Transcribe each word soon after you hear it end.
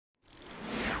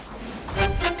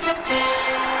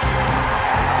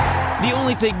The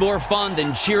only thing more fun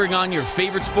than cheering on your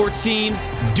favorite sports teams,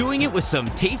 doing it with some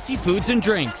tasty foods and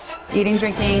drinks. Eating,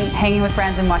 drinking, hanging with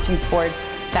friends, and watching sports.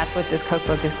 That's what this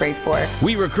cookbook is great for.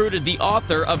 We recruited the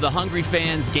author of the Hungry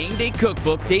Fans Game Day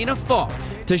Cookbook, Daina Falk,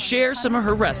 to share some of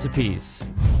her recipes.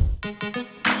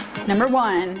 Number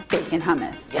 1, bacon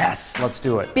hummus. Yes, let's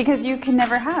do it. Because you can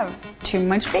never have too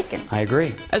much bacon. I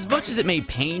agree. As much as it may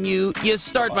pain you, you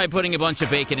start by putting a bunch of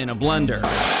bacon in a blender.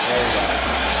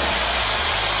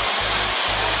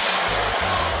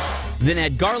 Then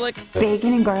add garlic.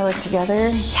 Bacon and garlic together.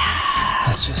 Yeah.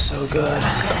 That's just so good.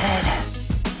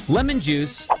 Lemon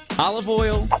juice, olive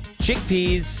oil,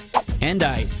 chickpeas, and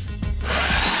ice.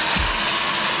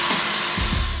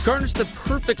 Garnish the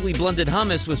perfectly blended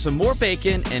hummus with some more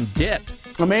bacon and dip.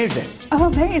 Amazing. Oh,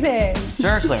 amazing.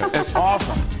 Seriously, it's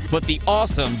awesome. But the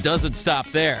awesome doesn't stop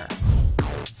there.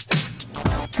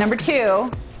 Number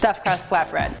 2, stuffed crust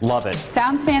flatbread. Love it.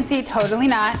 Sounds fancy, totally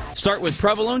not. Start with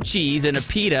provolone cheese and a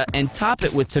pita and top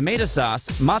it with tomato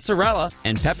sauce, mozzarella,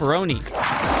 and pepperoni.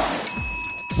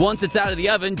 Once it's out of the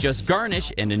oven, just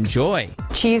garnish and enjoy.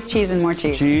 Cheese, cheese, and more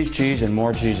cheese. Cheese, cheese, and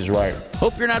more cheese is right.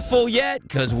 Hope you're not full yet,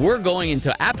 because we're going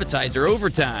into appetizer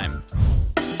overtime.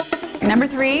 Number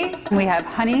 3, we have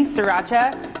honey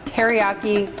sriracha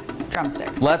teriyaki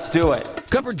drumsticks. Let's do it.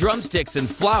 Cover drumsticks in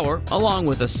flour along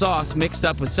with a sauce mixed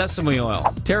up with sesame oil,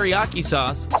 teriyaki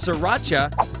sauce,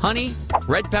 sriracha, honey,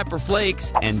 red pepper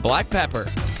flakes, and black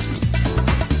pepper.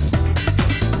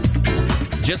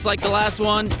 Just like the last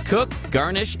one, cook,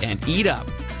 garnish, and eat up.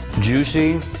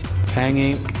 Juicy,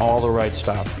 tangy, all the right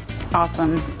stuff.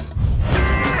 Awesome.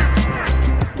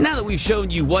 Now that we've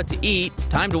shown you what to eat,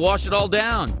 time to wash it all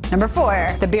down. Number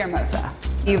 4, the beer mosa.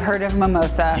 You've heard of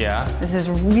mimosa. Yeah. This is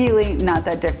really not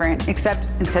that different, except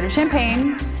instead of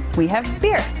champagne, we have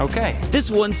beer. Okay. This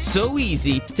one's so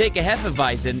easy. Take a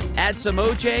Hefeweizen, add some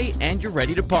OJ, and you're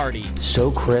ready to party.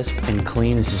 So crisp and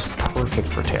clean, this is perfect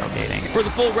for tailgating. For the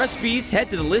full recipes,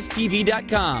 head to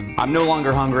thelisttv.com. I'm no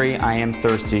longer hungry, I am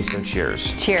thirsty, so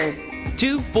cheers. Cheers.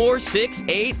 2, 4, 6,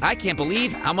 8. I can't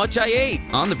believe how much I ate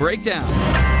on The Breakdown.